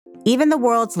Even the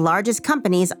world's largest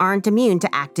companies aren't immune to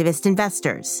activist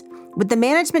investors. With the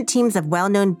management teams of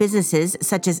well-known businesses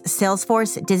such as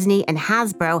Salesforce, Disney, and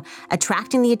Hasbro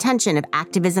attracting the attention of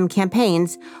activism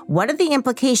campaigns, what are the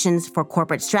implications for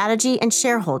corporate strategy and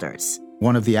shareholders?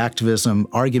 One of the activism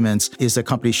arguments is that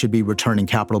companies should be returning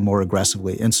capital more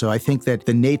aggressively. And so I think that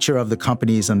the nature of the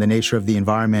companies and the nature of the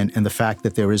environment and the fact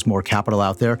that there is more capital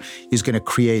out there is going to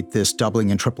create this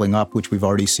doubling and tripling up, which we've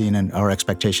already seen, and our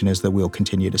expectation is that we'll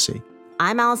continue to see.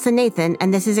 I'm Allison Nathan,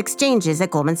 and this is Exchanges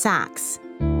at Goldman Sachs.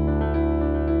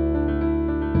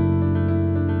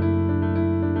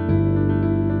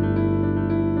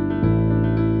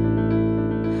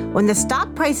 When the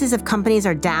stock prices of companies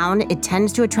are down, it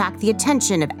tends to attract the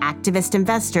attention of activist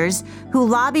investors who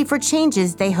lobby for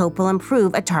changes they hope will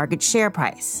improve a target share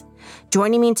price.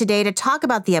 Joining me today to talk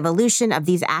about the evolution of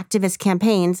these activist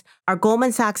campaigns are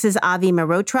Goldman Sachs' Avinash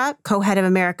Mehrotra, co-head of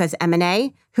America's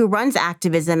M&A, who runs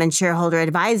activism and shareholder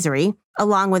advisory,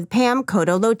 along with Pamela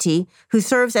Codo-Lotti, who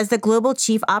serves as the Global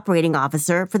Chief Operating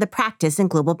Officer for the practice in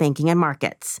global banking and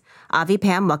markets. Avi,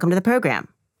 Pam, welcome to the program.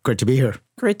 Great to be here.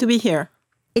 Great to be here.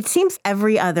 It seems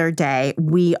every other day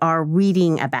we are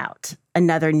reading about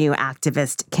another new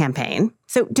activist campaign.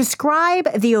 So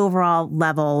describe the overall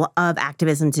level of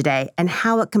activism today and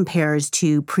how it compares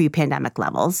to pre-pandemic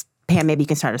levels. Pam, maybe you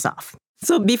can start us off.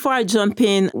 So before I jump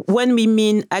in, when we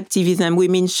mean activism, we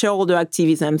mean shareholder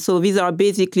activism. So these are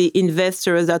basically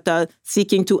investors that are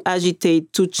seeking to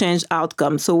agitate to change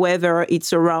outcomes. So whether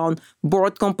it's around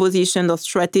board composition or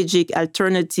strategic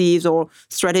alternatives or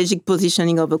strategic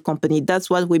positioning of a company, that's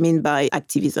what we mean by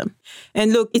activism.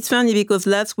 And look, it's funny because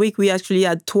last week we actually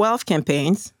had 12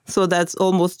 campaigns. So that's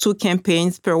almost 2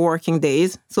 campaigns per working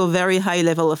days. So very high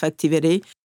level of activity.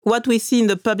 What we see in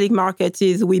the public market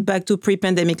is we're back to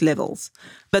pre-pandemic levels.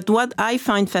 But what I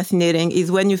find fascinating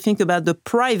is when you think about the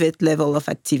private level of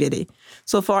activity.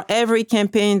 So for every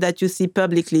campaign that you see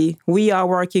publicly, we are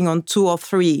working on 2 or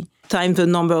 3 times the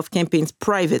number of campaigns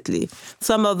privately.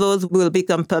 Some of those will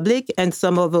become public and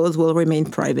some of those will remain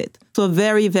private. So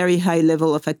very, very high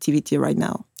level of activity right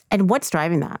now. And what's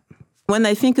driving that? When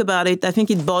I think about it, I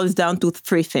think it boils down to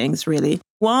 3 things, really.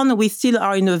 One, we still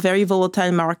are in a very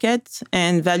volatile market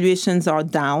and valuations are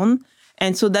down.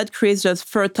 And so that creates just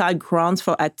fertile grounds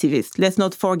for activists. Let's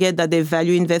not forget that they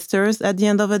value investors at the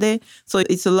end of the day. So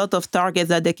it's a lot of targets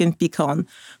that they can pick on.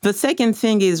 The second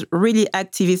thing is really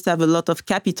activists have a lot of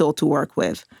capital to work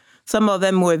with. Some of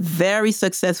them were very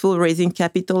successful raising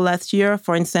capital last year.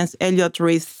 For instance, Elliott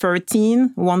raised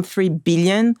 13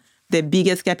 billion. The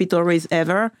biggest capital raise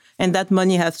ever, and that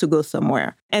money has to go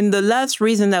somewhere. And the last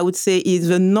reason I would say is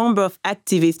the number of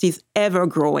activists is ever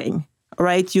growing,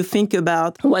 right? You think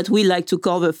about what we like to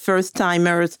call the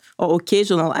first-timers or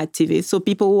occasional activists. So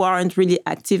people who aren't really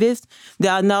activists, they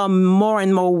are now more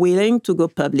and more willing to go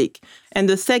public. And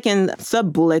the second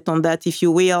sub-bullet on that, if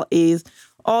you will, is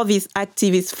all these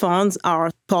activist funds are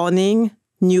spawning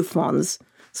new funds.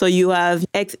 So you have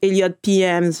ex-Elliott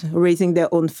PMs raising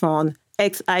their own fund,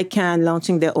 ex-ICANN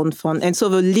launching their own fund. And so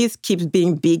the list keeps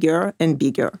being bigger and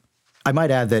bigger. I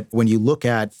might add that when you look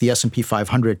at the S&P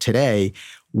 500 today,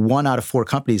 1 out of 4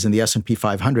 companies in the S&P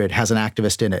 500 has an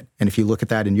activist in it. And if you look at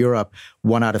that in Europe,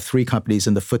 1 out of 3 companies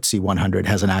in the FTSE 100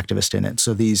 has an activist in it.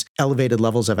 So these elevated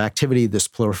levels of activity, this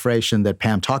proliferation that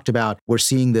Pam talked about, we're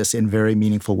seeing this in very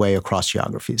meaningful way across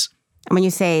geographies. When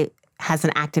you say has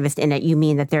an activist in it, you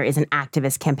mean that there is an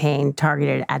activist campaign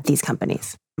targeted at these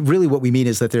companies? Really what we mean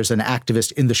is that there's an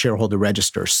activist in the shareholder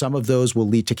register. Some of those will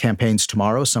lead to campaigns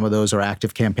tomorrow. Some of those are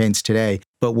active campaigns today.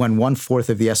 But when 1/4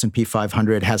 of the S&P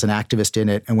 500 has an activist in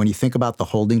it, and when you think about the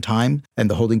holding time and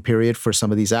the holding period for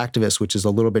some of these activists, which is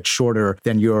a little bit shorter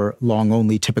than your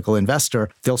long-only typical investor,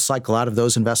 they'll cycle out of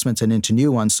those investments and into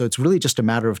new ones. So it's really just a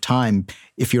matter of time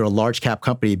if you're a large cap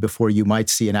company before you might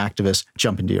see an activist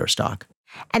jump into your stock.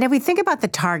 And if we think about the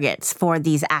targets for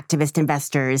these activist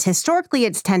investors, historically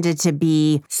it's tended to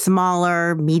be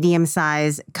smaller,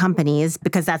 medium-sized companies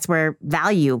because that's where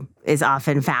value is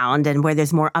often found and where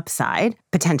there's more upside,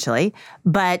 potentially.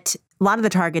 But a lot of the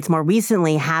targets more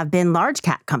recently have been large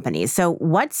cap companies. So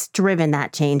what's driven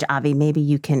that change, Avi? Maybe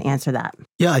you can answer that.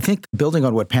 Yeah, I think building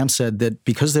on what Pam said, that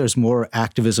because there's more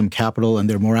activism capital and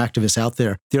there are more activists out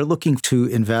there, they're looking to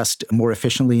invest more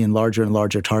efficiently in larger and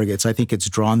larger targets. I think it's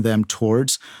drawn them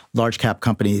towards large cap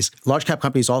companies. Large cap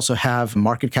companies also have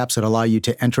market caps that allow you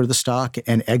to enter the stock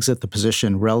and exit the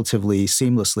position relatively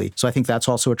seamlessly. So I think that's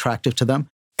also attractive to them.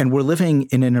 And we're living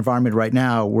in an environment right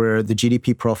now where the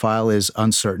GDP profile is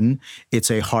uncertain.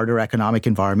 It's a harder economic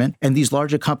environment. And these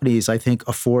larger companies, I think,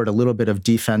 afford a little bit of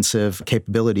defensive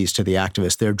capabilities to the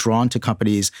activists. They're drawn to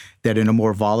companies that in a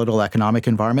more volatile economic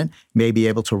environment may be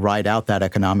able to ride out that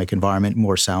economic environment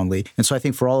more soundly. And so I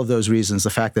think for all of those reasons,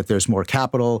 the fact that there's more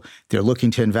capital, they're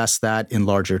looking to invest that in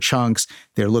larger chunks,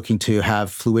 they're looking to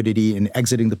have fluidity in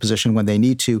exiting the position when they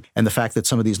need to, and the fact that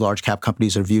some of these large cap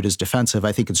companies are viewed as defensive,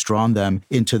 I think it's drawn them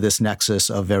into this nexus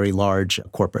of very large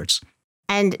corporates.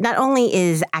 And not only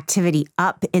is activity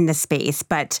up in the space,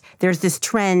 but there's this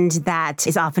trend that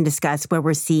is often discussed where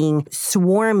we're seeing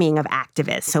swarming of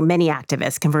activists, so many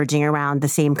activists converging around the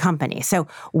same company. So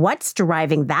what's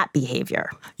driving that behavior?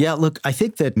 Yeah, look, I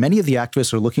think that many of the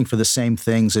activists are looking for the same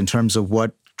things in terms of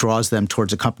what draws them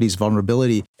towards a company's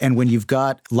vulnerability. And when you've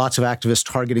got lots of activists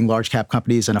targeting large cap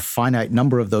companies and a finite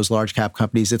number of those large cap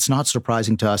companies, it's not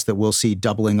surprising to us that we'll see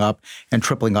doubling up and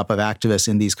tripling up of activists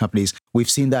in these companies. We've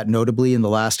seen that notably in the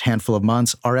last handful of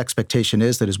months. Our expectation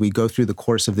is that as we go through the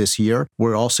course of this year,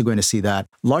 we're also going to see that.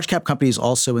 Large cap companies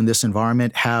also in this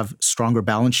environment have stronger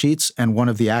balance sheets. And one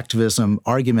of the activism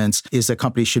arguments is that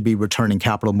companies should be returning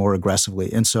capital more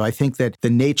aggressively. And so I think that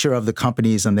the nature of the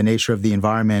companies and the nature of the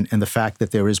environment and the fact that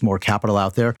there is more capital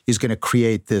out there is going to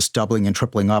create this doubling and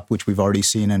tripling up, which we've already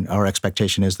seen. And our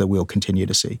expectation is that we'll continue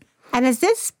to see. And is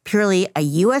this purely a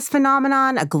U.S.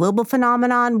 phenomenon, a global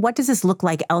phenomenon? What does this look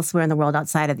like elsewhere in the world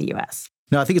outside of the U.S.?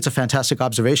 No, I think it's a fantastic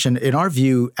observation. In our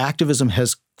view, activism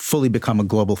has fully become a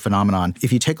global phenomenon.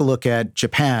 If you take a look at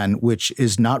Japan, which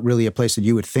is not really a place that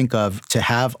you would think of to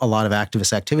have a lot of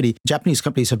activist activity, Japanese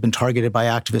companies have been targeted by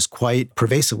activists quite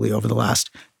pervasively over the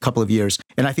last couple of years.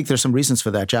 And I think there's some reasons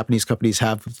for that. Japanese companies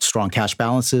have strong cash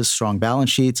balances, strong balance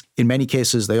sheets. In many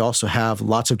cases, they also have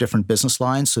lots of different business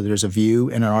lines. So there's a view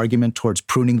and an argument towards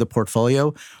pruning the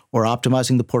portfolio or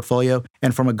optimizing the portfolio.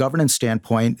 And from a governance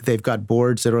standpoint, they've got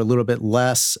boards that are a little bit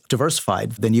less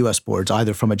diversified than U.S. boards,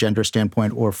 either from a gender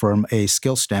standpoint or from a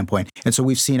skill standpoint. And so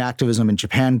we've seen activism in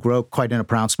Japan grow quite in a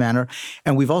pronounced manner.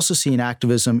 And we've also seen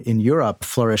activism in Europe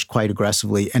flourish quite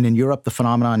aggressively. And in Europe, the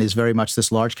phenomenon is very much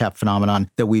this large cap phenomenon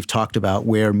that we've talked about,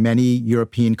 where many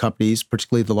European companies,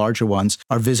 particularly the larger ones,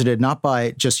 are visited not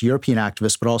by just European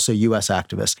activists, but also U.S.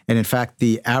 activists. And in fact,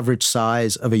 the average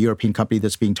size of a European company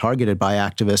that's being targeted by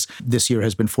activists this year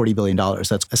has been $40 billion.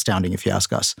 That's astounding if you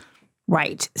ask us.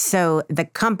 Right. So the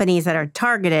companies that are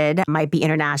targeted might be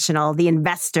international. The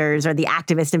investors or the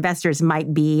activist investors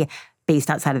might be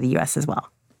based outside of the U.S. as well.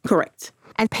 Correct.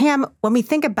 And Pam, when we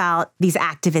think about these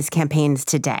activist campaigns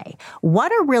today,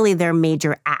 what are really their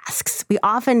major asks? We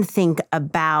often think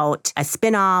about a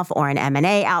spinoff or an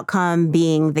M&A outcome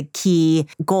being the key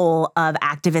goal of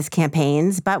activist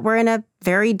campaigns, but we're in a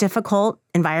very difficult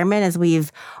environment, as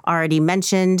we've already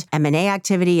mentioned. M&A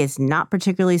activity is not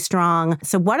particularly strong.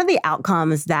 So what are the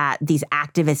outcomes that these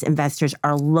activist investors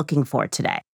are looking for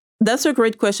today? That's a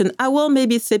great question. I will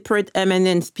maybe separate M&A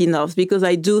and spin-offs because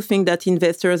I do think that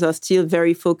investors are still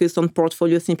very focused on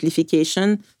portfolio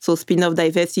simplification, so spin-off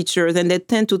divestitures, and they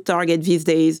tend to target these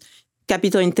days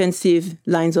capital-intensive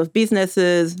lines of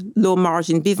businesses,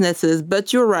 low-margin businesses.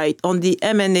 But you're right, on the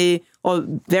M&A, or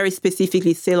very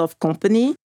specifically sale of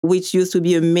company, which used to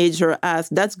be a major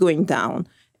ask, that's going down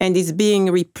and is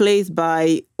being replaced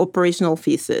by operational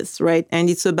thesis, right? And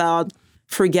it's about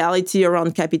frugality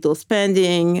around capital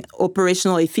spending,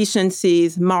 operational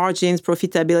efficiencies, margins,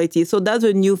 profitability. So that's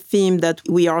a new theme that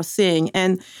we are seeing.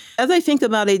 And as I think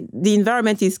about it, the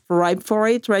environment is ripe for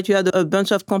it, right? You had a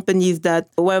bunch of companies that,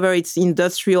 whether it's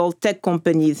industrial, tech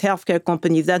companies, healthcare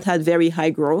companies, that had very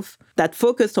high growth, that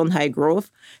focused on high growth.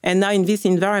 And now in this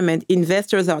environment,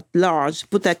 investors at large,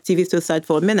 put activists aside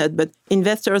for a minute, but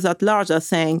investors at large are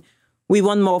saying, we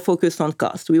want more focus on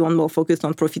cost. We want more focus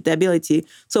on profitability.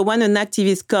 So when an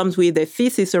activist comes with a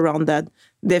thesis around that,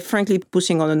 they're frankly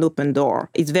pushing on an open door.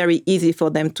 It's very easy for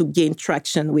them to gain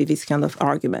traction with these kind of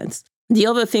arguments. The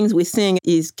other things we're seeing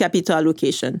is capital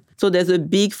allocation. So there's a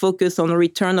big focus on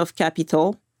return of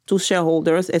capital to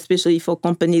shareholders, especially for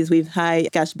companies with high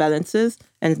cash balances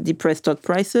and depressed stock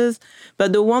prices.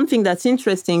 But the one thing that's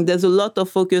interesting, there's a lot of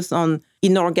focus on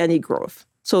inorganic growth.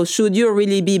 So should you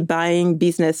really be buying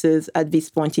businesses at this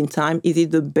point in time? Is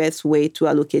it the best way to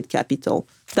allocate capital?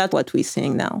 That's what we're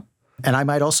seeing now. And I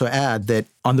might also add that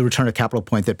on the return of capital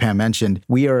point that Pam mentioned,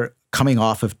 we are coming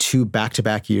off of 2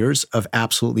 back-to-back years of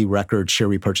absolutely record share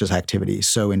repurchase activity.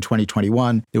 So in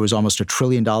 2021, there was almost $1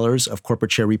 trillion of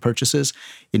corporate share repurchases.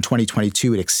 In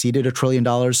 2022, it exceeded $1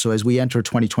 trillion. So as we enter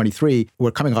 2023,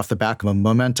 we're coming off the back of a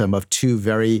momentum of 2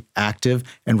 very active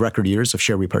and record years of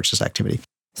share repurchase activity.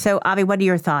 So, Avi, what are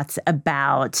your thoughts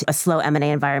about a slow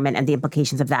M&A environment and the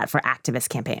implications of that for activist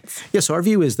campaigns? Yes, our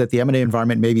view is that the M&A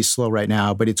environment may be slow right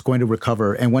now, but it's going to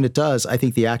recover. And when it does, I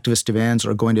think the activist demands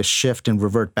are going to shift and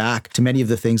revert back to many of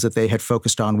the things that they had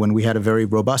focused on when we had a very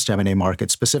robust M&A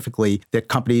market, specifically that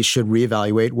companies should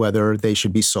reevaluate whether they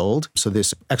should be sold. So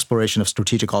this exploration of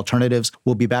strategic alternatives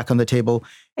will be back on the table.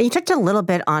 And you touched a little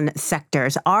bit on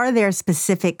sectors. Are there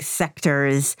specific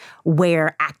sectors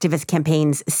where activist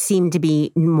campaigns seem to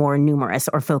be more numerous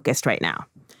or focused right now?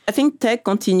 I think tech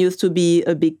continues to be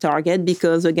a big target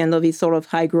because, again, of these sort of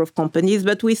high growth companies,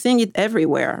 but we're seeing it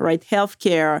everywhere, right?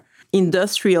 Healthcare,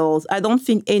 industrials. I don't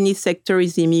think any sector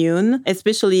is immune,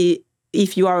 especially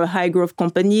if you are a high growth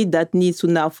company that needs to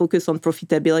now focus on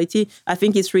profitability. I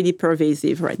think it's really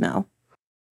pervasive right now.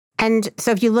 And so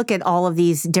if you look at all of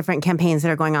these different campaigns that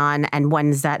are going on and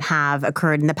ones that have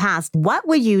occurred in the past, what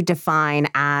would you define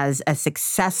as a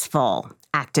successful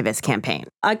activist campaign?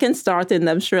 I can start, and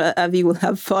I'm sure Avi will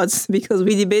have thoughts because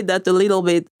we debate that a little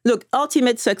bit. Look,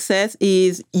 ultimate success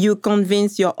is you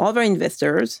convince your other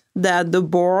investors that the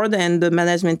board and the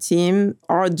management team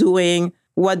are doing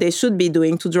what they should be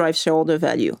doing to drive shareholder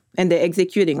value, and they're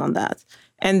executing on that.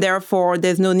 And therefore,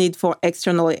 there's no need for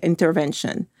external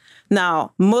intervention.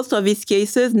 Now, most of these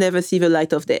cases never see the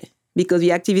light of day because the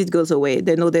activist goes away.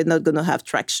 They know they're not going to have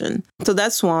traction. So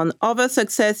that's one. Other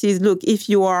success is, look, if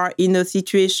you are in a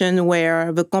situation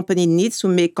where the company needs to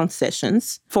make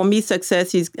concessions, for me,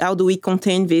 success is how do we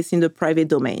contain this in the private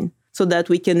domain so that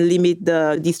we can limit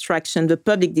the distraction, the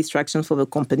public distraction for the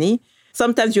company.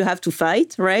 Sometimes you have to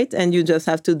fight, right? And you just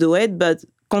have to do it. But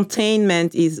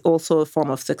containment is also a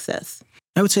form of success.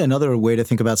 I would say another way to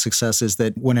think about success is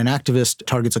that when an activist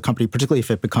targets a company, particularly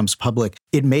if it becomes public,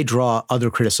 it may draw other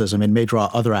criticism, it may draw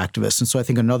other activists. And so I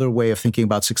think another way of thinking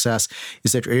about success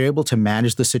is that you're able to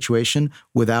manage the situation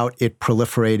without it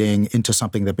proliferating into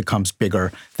something that becomes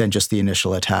bigger than just the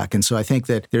initial attack. And so I think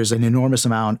that there's an enormous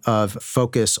amount of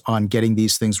focus on getting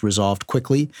these things resolved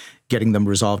quickly, getting them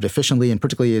resolved efficiently. And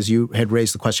particularly as you had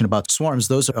raised the question about swarms,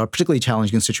 those are particularly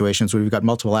challenging situations where we've got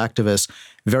multiple activists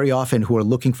very often who are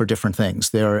looking for different things.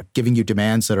 They're giving you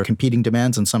demands that are competing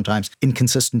demands and sometimes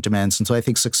inconsistent demands. And so I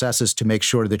think success is to make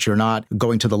sure that you're not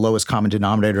going to the lowest common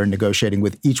denominator and negotiating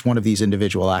with each one of these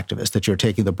individual activists, that you're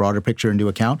taking the broader picture into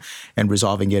account and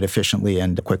resolving it efficiently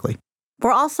and quickly.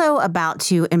 We're also about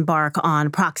to embark on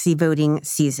proxy voting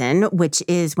season, which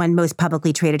is when most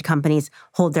publicly traded companies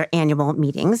hold their annual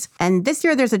meetings. And this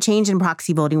year, there's a change in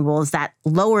proxy voting rules that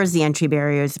lowers the entry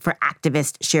barriers for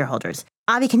activist shareholders.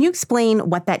 Avi, can you explain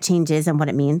what that change is and what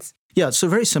it means? Yeah, so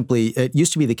very simply, it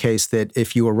used to be the case that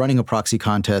if you were running a proxy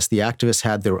contest, the activists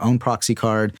had their own proxy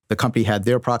card, the company had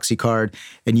their proxy card,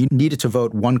 and you needed to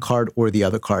vote one card or the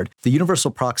other card. The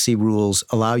universal proxy rules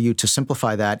allow you to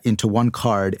simplify that into one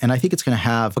card, and I think it's going to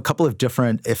have a couple of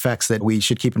different effects that we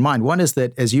should keep in mind. One is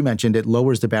that, as you mentioned, it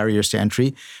lowers the barriers to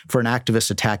entry for an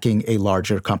activist attacking a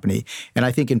larger company. And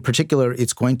I think in particular,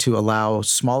 it's going to allow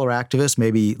smaller activists,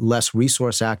 maybe less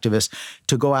resource activists,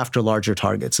 to go after larger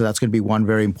targets. So that's going to be one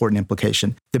very important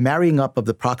implication. The marrying up of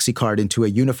the proxy card into a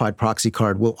unified proxy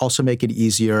card will also make it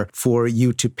easier for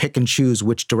you to pick and choose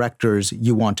which directors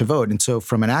you want to vote. And so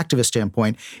from an activist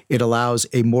standpoint, it allows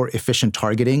a more efficient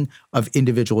targeting of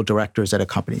individual directors at a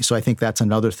company. So I think that's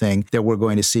another thing that we're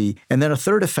going to see. And then a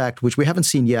third effect, which we haven't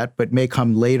seen yet, but may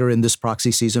come later in this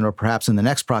proxy season or perhaps in the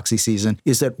next proxy season,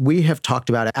 is that we have talked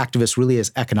about activists really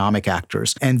as economic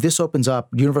actors. And this opens up,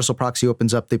 universal proxy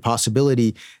opens up the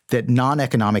possibility that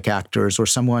non-economic actors or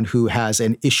someone who has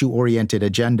an issue-oriented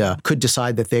agenda could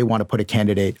decide that they want to put a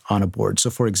candidate on a board. So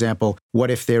for example,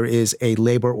 what if there is a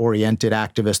labor-oriented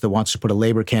activist that wants to put a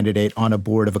labor candidate on a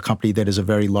board of a company that is a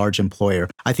very large employer?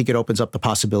 I think it opens up the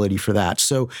possibility for that.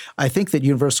 So I think that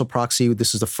universal proxy,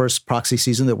 this is the first proxy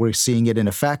season that we're seeing it in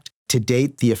effect. To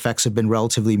date, the effects have been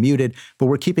relatively muted, but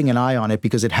we're keeping an eye on it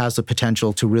because it has the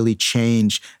potential to really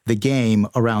change the game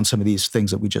around some of these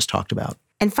things that we just talked about.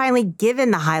 And finally,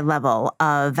 given the high level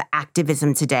of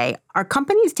activism today, are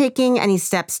companies taking any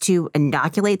steps to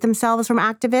inoculate themselves from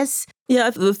activists? Yeah,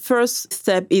 the first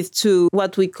step is to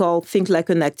what we call think like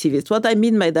an activist. What I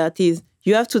mean by that is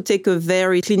you have to take a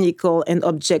very clinical and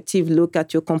objective look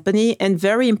at your company. And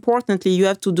very importantly, you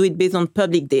have to do it based on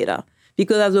public data.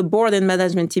 Because as a board and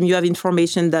management team, you have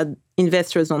information that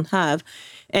investors don't have.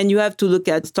 And you have to look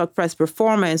at stock price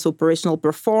performance, operational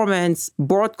performance,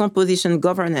 board composition,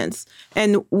 governance.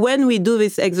 And when we do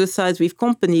this exercise with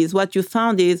companies, what you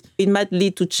found is it might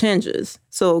lead to changes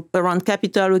So around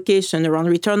capital allocation, around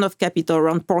return of capital,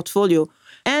 around portfolio.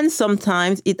 And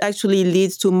sometimes it actually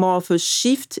leads to more of a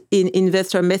shift in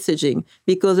investor messaging.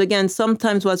 Because again,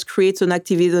 sometimes what creates an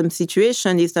activism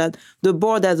situation is that the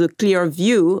board has a clear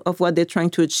view of what they're trying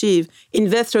to achieve.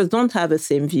 Investors don't have the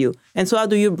same view. And so how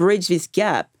do you bridge this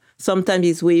gap? Sometimes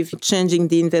it's with changing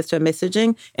the investor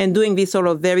messaging, and doing this sort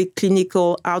of very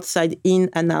clinical outside-in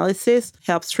analysis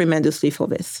helps tremendously for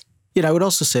this. I would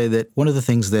also say that one of the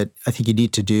things that I think you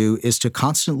need to do is to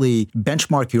constantly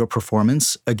benchmark your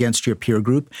performance against your peer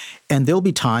group. And there'll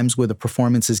be times where the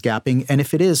performance is gapping. And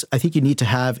if it is, I think you need to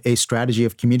have a strategy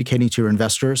of communicating to your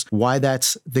investors why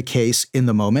that's the case in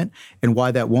the moment and why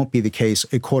that won't be the case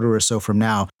a quarter or so from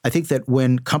now. I think that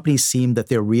when companies seem that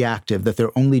they're reactive, that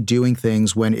they're only doing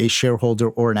things when a shareholder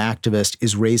or an activist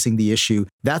is raising the issue,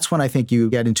 that's when I think you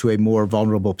get into a more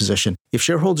vulnerable position. If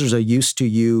shareholders are used to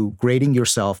you grading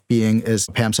yourself, being, as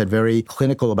Pam said, very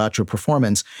clinical about your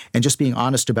performance and just being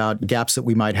honest about gaps that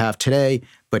we might have today,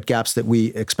 but gaps that we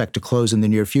expect to close in the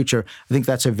near future, I think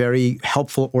that's a very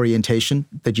helpful orientation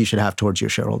that you should have towards your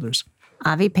shareholders.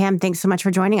 Avi, Pam, thanks so much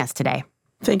for joining us today.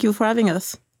 Thank you for having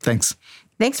us. Thanks.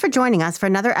 Thanks for joining us for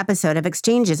another episode of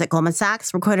Exchanges at Goldman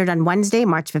Sachs, recorded on Wednesday,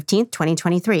 March 15th,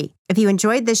 2023. If you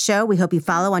enjoyed this show, we hope you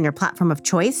follow on your platform of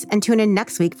choice and tune in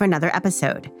next week for another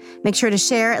episode. Make sure to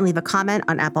share and leave a comment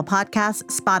on Apple Podcasts,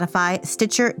 Spotify,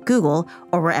 Stitcher, Google,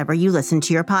 or wherever you listen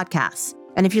to your podcasts.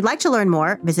 And if you'd like to learn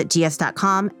more, visit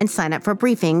gs.com and sign up for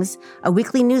Briefings, a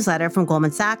weekly newsletter from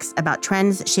Goldman Sachs about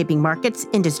trends shaping markets,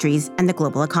 industries, and the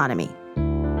global economy.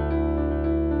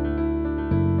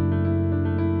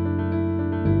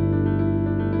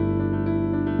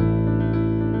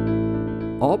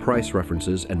 All price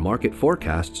references and market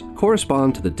forecasts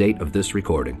correspond to the date of this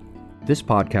recording. This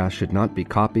podcast should not be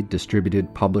copied,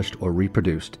 distributed, published, or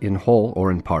reproduced in whole or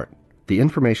in part. The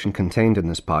information contained in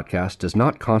this podcast does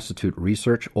not constitute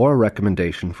research or a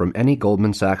recommendation from any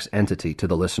Goldman Sachs entity to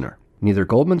the listener. Neither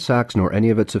Goldman Sachs nor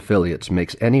any of its affiliates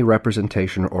makes any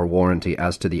representation or warranty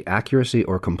as to the accuracy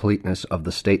or completeness of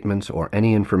the statements or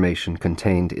any information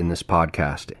contained in this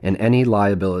podcast, and any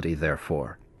liability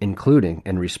therefor, including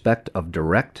in respect of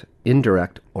direct,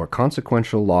 indirect, or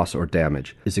consequential loss or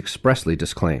damage, is expressly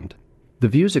disclaimed. The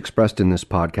views expressed in this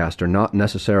podcast are not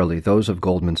necessarily those of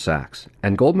Goldman Sachs,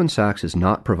 and Goldman Sachs is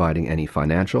not providing any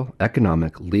financial,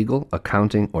 economic, legal,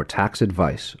 accounting, or tax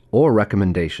advice or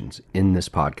recommendations in this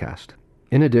podcast.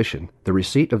 In addition, the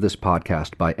receipt of this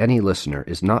podcast by any listener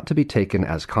is not to be taken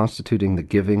as constituting the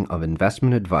giving of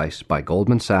investment advice by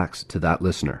Goldman Sachs to that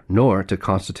listener, nor to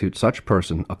constitute such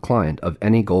person a client of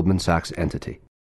any Goldman Sachs entity.